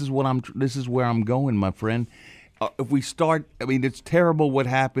is where I'm going, my friend. if we start, I mean, it's terrible what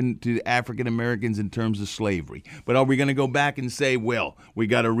happened to African Americans in terms of slavery. But are we going to go back and say, well, we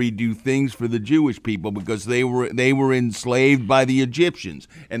got to redo things for the Jewish people because they were enslaved by the Egyptians,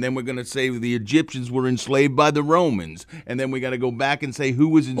 and then we're going to say the Egyptians were enslaved by the Romans, and then we got to go back and say who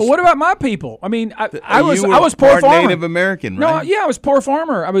was enslaved. Well, what about my people? I mean, I was poor farmer. Native American, right? No, yeah, I was poor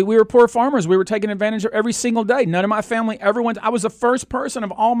farmer. I mean, we were poor farmers. We were taken advantage of every single day. None of my family ever went. I was the first person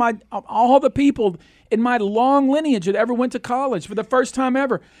of all the people in my long lineage that ever went to college for the first time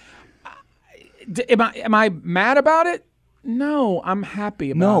ever. Am I mad about it? No, I'm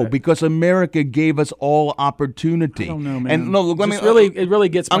happy about it. No, because America gave us all opportunity. I don't know, man. And no, look, it really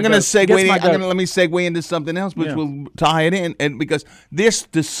gets my I'm going to segue. Let me segue into something else, which Yeah. will tie it in, and because this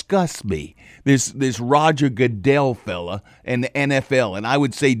disgusts me. This Roger Goodell fella and the NFL, and I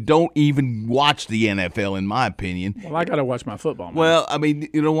would say don't even watch the NFL, in my opinion. Well, I got to watch my football, man. Well, I mean,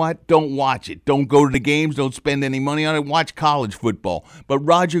 you know what? Don't watch it. Don't go to the games. Don't spend any money on it. Watch college football. But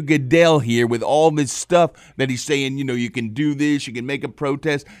Roger Goodell here with all this stuff that he's saying, you can do this, you can make a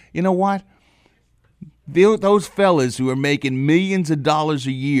protest. You know what? Those fellas who are making millions of dollars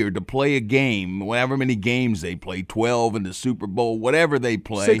a year to play a game, however many games they play, 12 in the Super Bowl, whatever they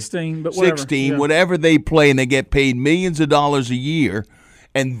play. 16, but whatever. 16, yeah. whatever they play, and they get paid millions of dollars a year,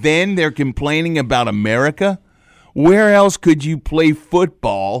 and then they're complaining about America? Where else could you play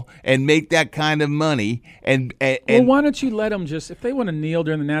football and make that kind of money? And well, why don't you let them if they want to kneel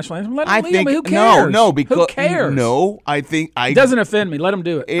during the national anthem, let them kneel. think, Who cares? No, because who cares? No, I think it doesn't offend me. Let them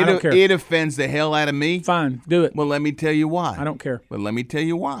do it. I don't care. It offends the hell out of me. Fine, do it. Well, let me tell you why. I don't care. Well, let me tell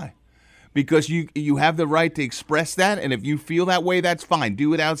you why. Because you have the right to express that, and if you feel that way, that's fine.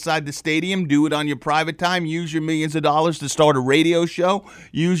 Do it outside the stadium. Do it on your private time. Use your millions of dollars to start a radio show.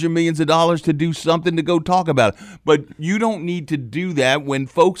 Use your millions of dollars to do something to go talk about it. But you don't need to do that when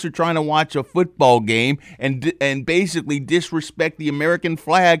folks are trying to watch a football game and basically disrespect the American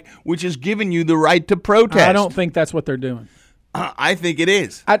flag, which is giving you the right to protest. I don't think that's what they're doing. I think it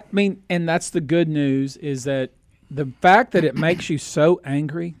is. I mean, and that's the good news is that the fact that it makes you so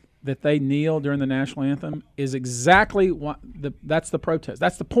angry that they kneel during the national anthem is exactly what that's the protest.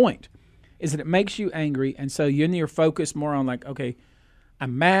 That's the point, is that it makes you angry, and so you're focused more on like, okay,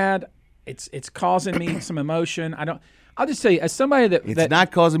 I'm mad. It's causing me some emotion. I'll just tell you, as somebody it's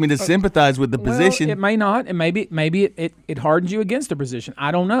not causing me to sympathize with the position. It may not, and maybe it hardens you against the position.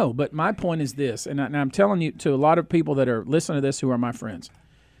 I don't know, but my point is this, and I'm telling you to a lot of people that are listening to this who are my friends,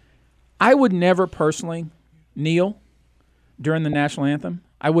 I would never personally kneel during the national anthem.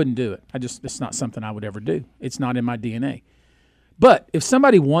 I wouldn't do it. It's not something I would ever do. It's not in my DNA. But if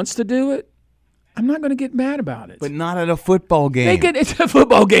somebody wants to do it, I'm not going to get mad about it. But not at a football game. It's a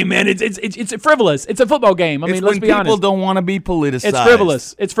football game, man. It's frivolous. It's a football game. I mean, let's be honest. People don't want to be politicized. It's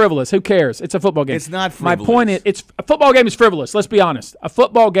frivolous. It's frivolous. Who cares? It's a football game. It's not frivolous. My point is, a football game is frivolous. Let's be honest. A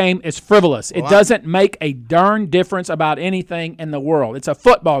football game is frivolous. It doesn't make a darn difference about anything in the world. It's a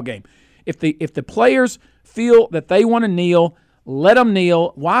football game. If the players feel that they want to kneel, let them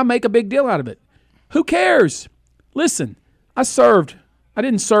kneel. Why make a big deal out of it? Who cares? Listen, I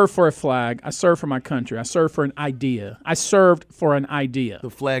didn't serve for a flag. I served for my country. I served for an idea. I served for an idea. The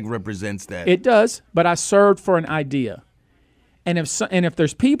flag represents that. It does, but I served for an idea. And if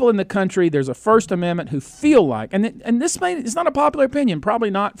there's people in the country, there's a First Amendment who feel like, and it's not a popular opinion, probably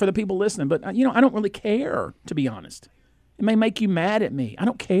not for the people listening, but I don't really care, to be honest. It may make you mad at me. I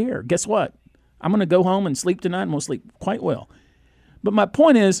don't care. Guess what? I'm going to go home and sleep tonight, and we'll sleep quite well. But my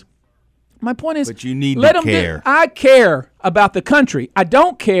point is, but you need to care. I care about the country. I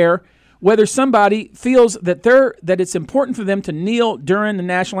don't care whether somebody feels that it's important for them to kneel during the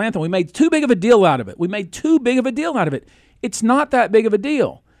national anthem. We made too big of a deal out of it. It's not that big of a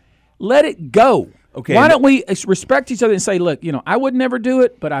deal. Let it go. Okay. Why don't we respect each other and say, look, I would never do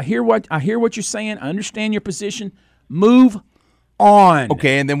it, but I hear what you're saying. I understand your position. Move on.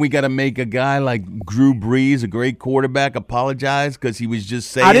 Okay, and then we got to make a guy like Drew Brees, a great quarterback, apologize because he was just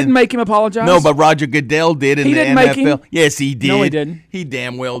saying. I didn't make him apologize. No, but Roger Goodell did in the NFL. Make him. Yes, he did. No, he didn't. He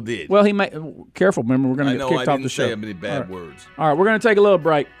damn well did. Well, careful. Remember, we're going to get kicked off the show. I didn't say any bad words. All right, we're going to take a little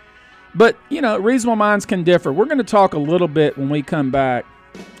break. But, reasonable minds can differ. We're going to talk a little bit when we come back.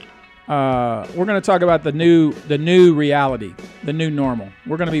 We're going to talk about the new reality, the new normal.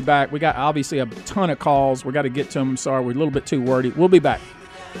 We're going to be back. We got obviously a ton of calls. We got to get to them. I'm sorry, we're a little bit too wordy. We'll be back.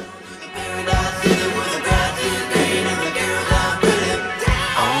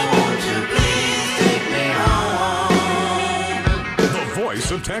 The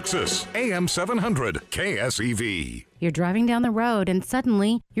voice of of Texas. AM 700 KSEV. You're driving down the road and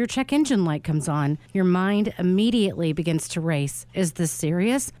suddenly your check engine light comes on. Your mind immediately begins to race. Is this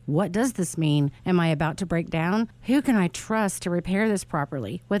serious? What does this mean? Am I about to break down? Who can I trust to repair this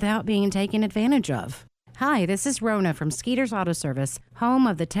properly without being taken advantage of? Hi, this is Rona from Skeeter's Auto Service, home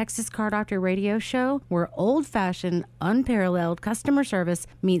of the Texas Car Doctor radio show, where old-fashioned, unparalleled customer service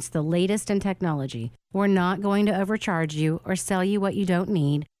meets the latest in technology. We're not going to overcharge you or sell you what you don't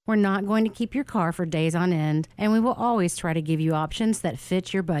need. We're not going to keep your car for days on end, and we will always try to give you options that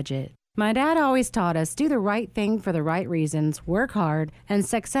fit your budget. My dad always taught us, do the right thing for the right reasons, work hard, and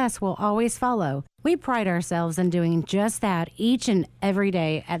success will always follow. We pride ourselves in doing just that each and every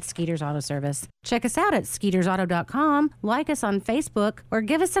day at Skeeter's Auto Service. Check us out at skeetersauto.com, like us on Facebook, or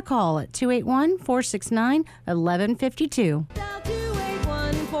give us a call at 281-469-1152. Dial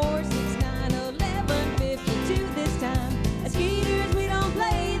 281-469-1152 this time. At Skeeter's, we don't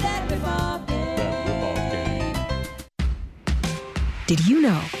play that rip-off game. Did you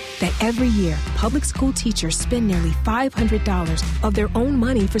know that every year, public school teachers spend nearly $500 of their own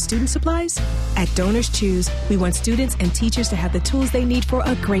money for student supplies? At Donors Choose, we want students and teachers to have the tools they need for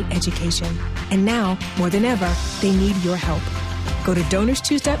a great education. And now, more than ever, they need your help. Go to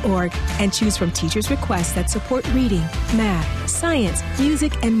DonorsChoose.org and choose from teachers' requests that support reading, math, science,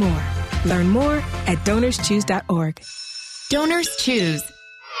 music, and more. Learn more at DonorsChoose.org. Donors Choose.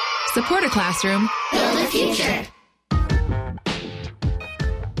 Support a classroom. Build a future.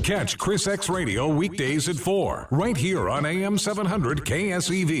 Catch Chris X Radio weekdays at 4, right here on AM 700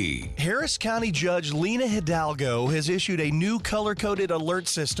 KSEV. Harris County Judge Lena Hidalgo has issued a new color-coded alert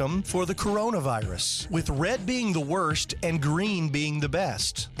system for the coronavirus, with red being the worst and green being the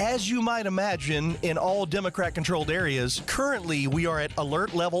best. As you might imagine, in all Democrat-controlled areas, currently we are at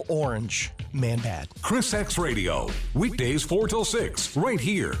alert level orange. Man bad. Chris X Radio, weekdays 4 till 6, right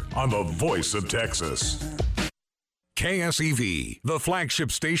here on the Voice of Texas. KSEV, the flagship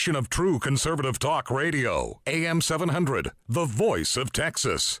station of true conservative talk radio. AM 700, the Voice of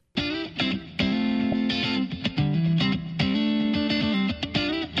Texas.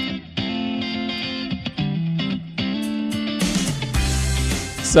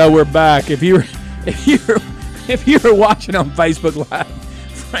 So we're back. If you were watching on Facebook Live,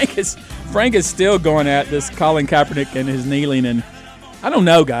 Frank is still going at this Colin Kaepernick and his kneeling, and I don't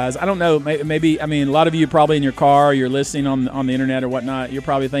know, guys. I don't know. Maybe I mean, a lot of you probably in your car, you're listening on the internet or whatnot. You're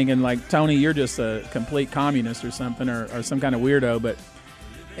probably thinking like, Tony, you're just a complete communist or something, or some kind of weirdo. But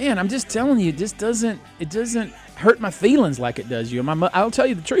man, I'm just telling you, it doesn't hurt my feelings like it does you. I'll tell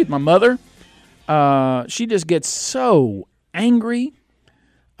you the truth. My mother, she just gets so angry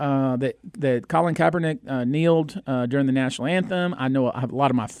that Colin Kaepernick kneeled during the national anthem. I know I have a lot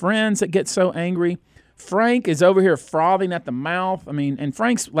of my friends that get so angry. Frank is over here frothing at the mouth. I mean, and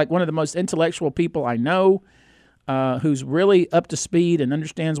Frank's like one of the most intellectual people I know, who's really up to speed and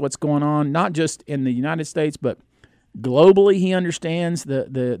understands what's going on, not just in the United States, but globally. He understands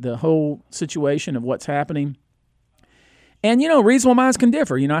the whole situation of what's happening. And, reasonable minds can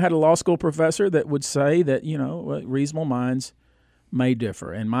differ. I had a law school professor that would say that, reasonable minds may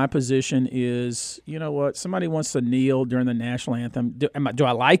differ. And my position is, somebody wants to kneel during the national anthem. Do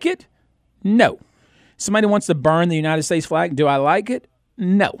I like it? No. Somebody wants to burn the United States flag. Do I like it?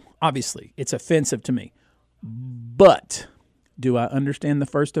 No. Obviously, it's offensive to me. But do I understand the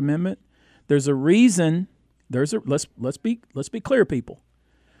First Amendment? There's a reason. Let's be clear, people.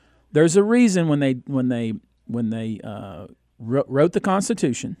 There's a reason when they wrote the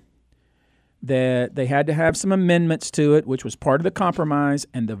Constitution that they had to have some amendments to it, which was part of the compromise,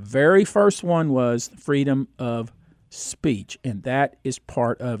 and the very first one was freedom of speech, and that is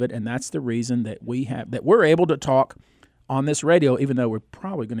part of it, and that's the reason that we're able to talk on this radio, even though we're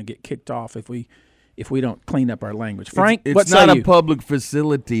probably going to get kicked off if we don't clean up our language. Frank, it's not a public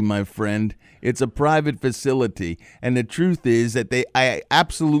facility, my friend. It's a private facility, and the truth is that I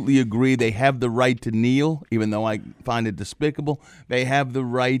absolutely agree they have the right to kneel, even though I find it despicable. They have the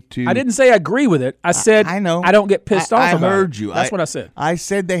right to. I didn't say I agree with it. I said I know. I don't get pissed off about it. I heard you. That's what I said. I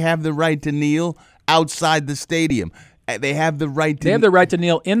said they have the right to kneel outside the stadium. They have the right to. They have the right to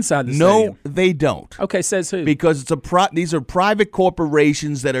kneel inside the stadium. No, they don't. Okay, says who? Because these are private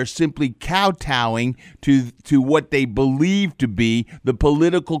corporations that are simply kowtowing to what they believe to be the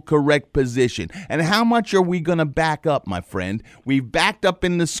political correct position. And how much are we going to back up, my friend? We've backed up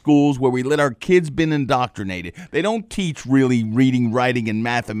in the schools where we let our kids been indoctrinated. They don't teach really reading, writing, and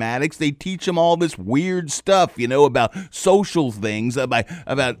mathematics. They teach them all this weird stuff, about social things, about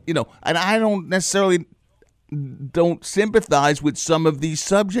and I don't sympathize with some of these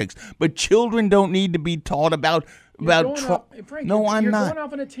subjects, but children don't need to be taught about about Frank, No, I'm you're not. going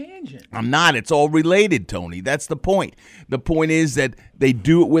off on a tangent. I'm not. It's all related, Tony. That's the point. The point is that they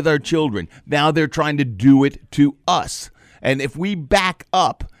do it with our children. Now they're trying to do it to us. And if we back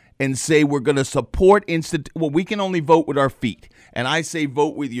up and say we're going to support well, we can only vote with our feet. And I say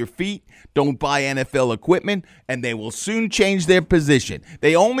vote with your feet. Don't buy NFL equipment, and they will soon change their position.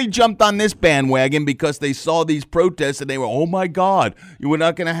 They only jumped on this bandwagon because they saw these protests, and they were, oh my God, we're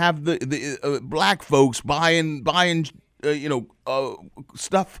not going to have the black folks buying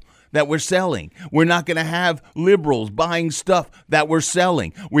stuff that we're selling. We're not going to have liberals buying stuff that we're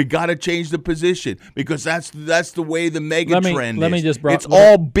selling. We got to change the position because that's the way the mega trend is. Let me just it's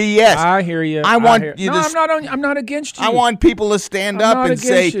all BS. I hear you. I'm not against you. I want people to stand up and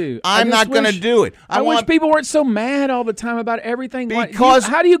say, I'm not going to do it. I wish people weren't so mad all the time about everything. Because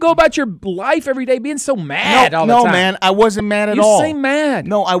how do you go about your life every day being so mad all the time? No, man, I wasn't mad at all. You seem mad.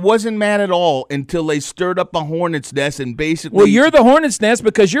 No, I wasn't mad at all until they stirred up a hornet's nest and basically. Well, you're the hornet's nest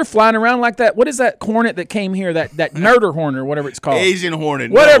because you're flying around like that. What is that hornet that came here? That Nerder hornet or whatever it's called. Asian hornet.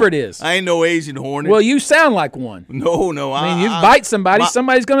 Whatever it is. I ain't no Asian hornet. Well, you sound like one. No. I mean, you bite somebody,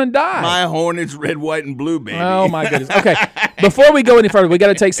 somebody's going to die. My hornet's red, white, and blue, baby. Oh my goodness. Okay, before we go any further, we got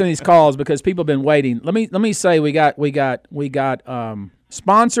to take some of these calls because people have been waiting. Let me say we got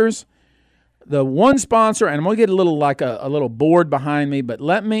sponsors. The one sponsor, and I'm gonna get a little board behind me, but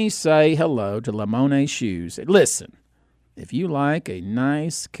let me say hello to Limone Shoes. Listen. If you like a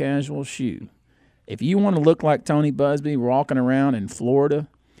nice casual shoe, if you want to look like Tony Busby walking around in Florida,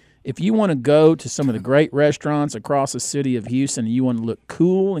 if you want to go to some of the great restaurants across the city of Houston and you want to look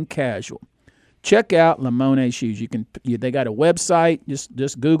cool and casual, check out Limone Shoes. They got a website.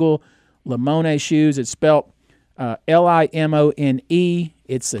 Just Google Limone Shoes. It's spelled Limone.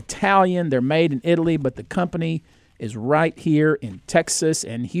 It's Italian. They're made in Italy, but the company is right here in Texas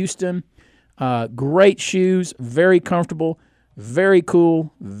and Houston. Great shoes, very comfortable, very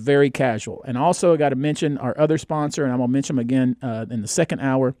cool, very casual. And also I got to mention our other sponsor, and I'm going to mention them again in the second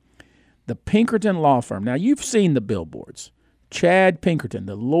hour, the Pinkerton Law Firm. Now, you've seen the billboards. Chad Pinkerton,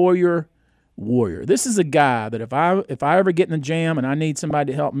 the lawyer warrior. This is a guy that if I ever get in a jam and I need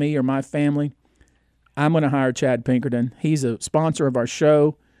somebody to help me or my family, I'm going to hire Chad Pinkerton. He's a sponsor of our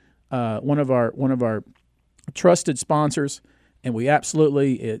show, one of our trusted sponsors. And we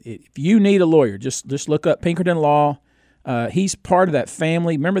absolutely, if you need a lawyer, just look up Pinkerton Law. He's part of that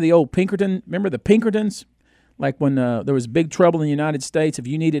family. Remember the old Pinkerton? Remember the Pinkertons? Like when there was big trouble in the United States, if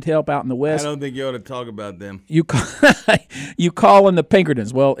you needed help out in the West. I don't think you ought to talk about them. You call in the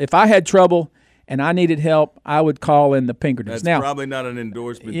Pinkertons. Well, if I had trouble and I needed help, I would call in the Pinkertons. That's probably not an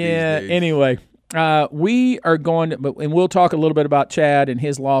endorsement these days. Anyway. We are going to, and we'll talk a little bit about Chad and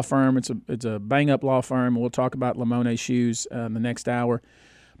his law firm. It's a bang-up law firm, and we'll talk about Limone Shoes in the next hour.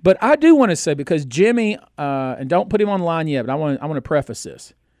 But I do want to say, because Jimmy, and don't put him on the line yet, but I want to preface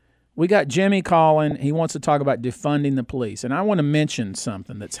this. We got Jimmy calling. He wants to talk about defunding the police, and I want to mention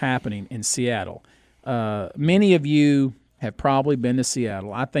something that's happening in Seattle. Many of you have probably been to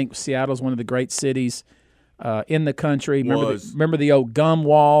Seattle. I think Seattle is one of the great cities in the country. Remember the old gum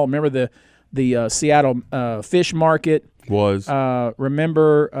wall? Remember the Seattle fish market?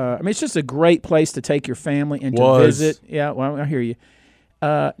 Remember, it's just a great place to take your family and to visit. Yeah, well, I hear you.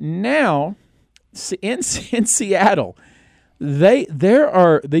 Now, in Seattle,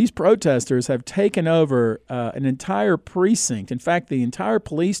 these protesters have taken over an entire precinct. In fact, the entire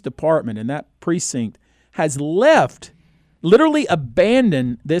police department in that precinct has literally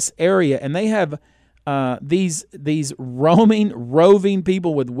abandoned this area, and they have these roving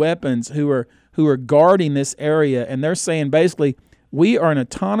people with weapons who are guarding this area, and they're saying basically we're our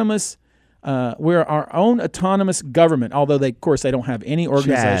own autonomous government. Although of course they don't have any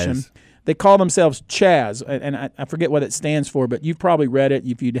organization. Chaz. They call themselves Chaz, and I forget what it stands for, but you've probably read it.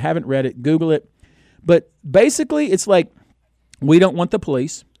 If you haven't read it, Google it. But basically, it's like we don't want the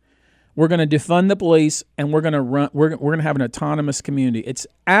police. We're going to defund the police, and we're going to have an autonomous community. It's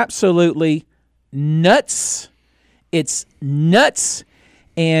absolutely nuts. It's nuts.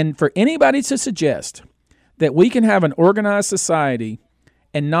 And for anybody to suggest that we can have an organized society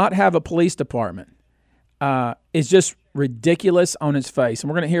and not have a police department is just ridiculous on its face. And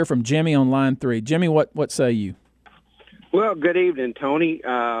we're going to hear from Jimmy on line 3. Jimmy, what say you? Well, good evening, Tony.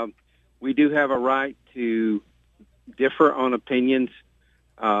 We do have a right to differ on opinions.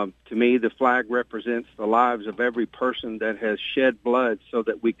 To me, the flag represents the lives of every person that has shed blood so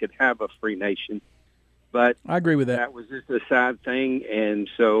that we could have a free nation. But I agree with that. That was just a sad thing, and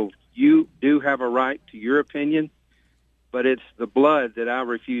so you do have a right to your opinion, but it's the blood that I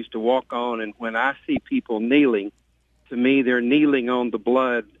refuse to walk on, and when I see people kneeling to me, they're kneeling on the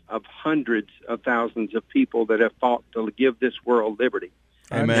blood of hundreds of thousands of people that have fought to give this world liberty.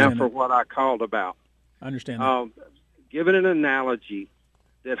 Amen. Now for what I called about. I understand that. Given an analogy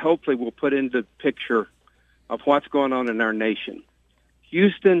that hopefully will put into the picture of what's going on in our nation.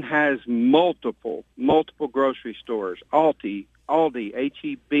 Houston has multiple grocery stores, Aldi,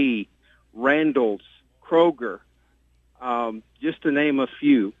 H-E-B, Randall's, Kroger, just to name a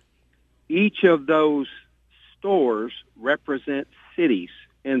few. Each of those stores represent cities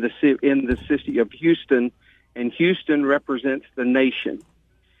in the city of Houston, and Houston represents the nation.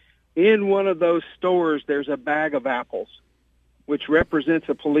 In one of those stores, there's a bag of apples, which represents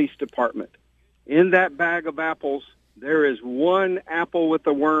a police department. In that bag of apples, there is one apple with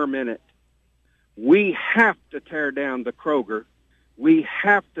a worm in it. We have to tear down the Kroger. We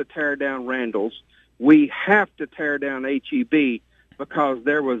have to tear down Randall's. We have to tear down H-E-B because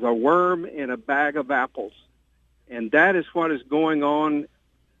there was a worm in a bag of apples. And that is what is going on,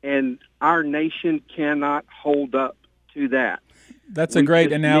 and our nation cannot hold up to that. That's a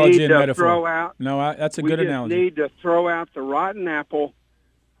great analogy and metaphor. That's a good analogy. We need to throw out the rotten apple,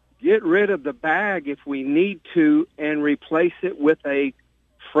 get rid of the bag if we need to, and replace it with a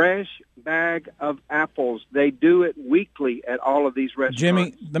fresh bag of apples. They do it weekly at all of these restaurants.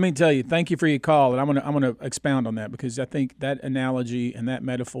 Jimmy, let me tell you, thank you for your call, and I'm gonna expound on that because I think that analogy and that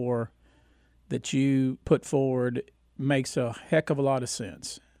metaphor that you put forward makes a heck of a lot of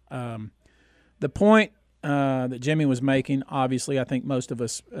sense. The point that Jimmy was making, obviously, I think most of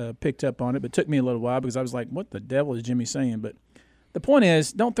us picked up on it, but it took me a little while because I was like, what the devil is Jimmy saying? But the point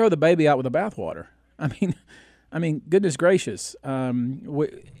is, don't throw the baby out with the bathwater. I mean, goodness gracious.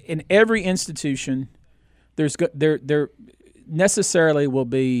 In every institution, there necessarily will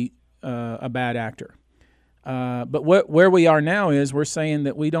be a bad actor. But where we are now is we're saying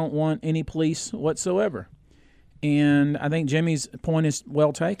that we don't want any police whatsoever. And I think Jimmy's point is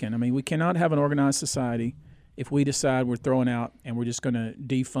well taken. I mean, we cannot have an organized society if we decide we're throwing out and we're just going to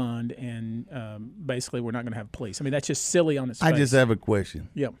defund and basically we're not going to have police. I mean, that's just silly on its face. I just have a question.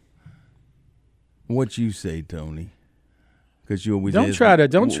 Yep. What you say, Tony? Because you always don't try to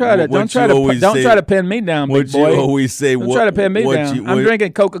pin me down, big boy. You always say. Don't try to pin me down. I'm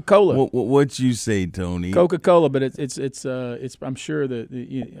drinking Coca-Cola. What you say, Tony? Coca-Cola, but it's I'm sure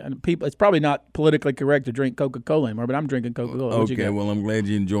that people. It's probably not politically correct to drink Coca-Cola anymore, but I'm drinking Coca-Cola. Okay, well, I'm glad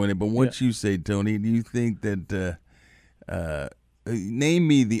you're enjoying it. But what you say, Tony? Do you think that? Name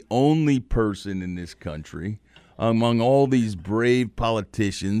me the only person in this country among all these brave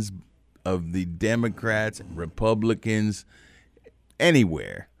politicians of the Democrats, Republicans.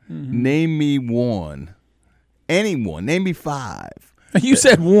 Anywhere. Mm-hmm. Name me one. Anyone. Name me five. You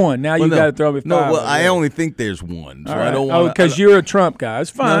said one. Now you got to throw me five. No, well, I only think there's one. So right. I don't want. Because you're a Trump guy. It's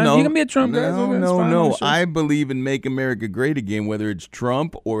fine. No, you can be a Trump guy. No. I believe in Make America Great Again, whether it's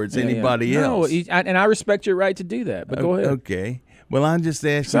Trump or it's anybody else. No, and I respect your right to do that. But go ahead. Okay. Well, I'm just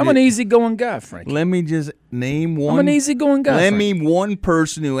asking. So I'm an easygoing guy, Frank. Let me just name one. I'm an easygoing guy. Let me one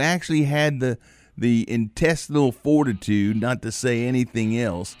person who actually had the intestinal fortitude, not to say anything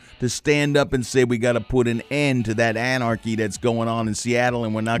else, to stand up and say we got to put an end to that anarchy that's going on in Seattle,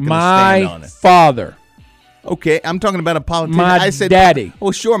 and we're not going to stand on it. My father. Okay, I'm talking about a politician. I said daddy.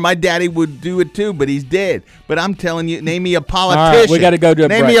 Oh, sure, my daddy would do it too, but he's dead. But I'm telling you, name me a politician. All right, we got to go to a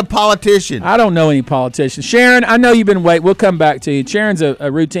break. Name me a politician. I don't know any politicians. Sharon, I know you've been waiting. We'll come back to you. Sharon's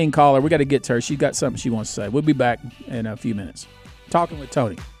a routine caller. We got to get to her. She's got something she wants to say. We'll be back in a few minutes. Talking with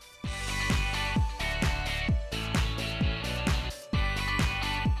Tony.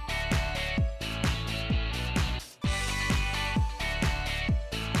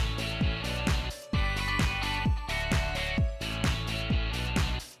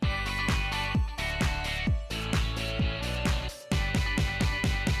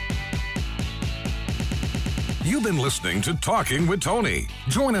 You've been listening to Talking with Tony.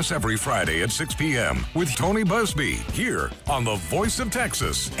 Join us every Friday at 6 p.m. with Tony Busby here on the Voice of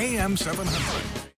Texas, AM 700.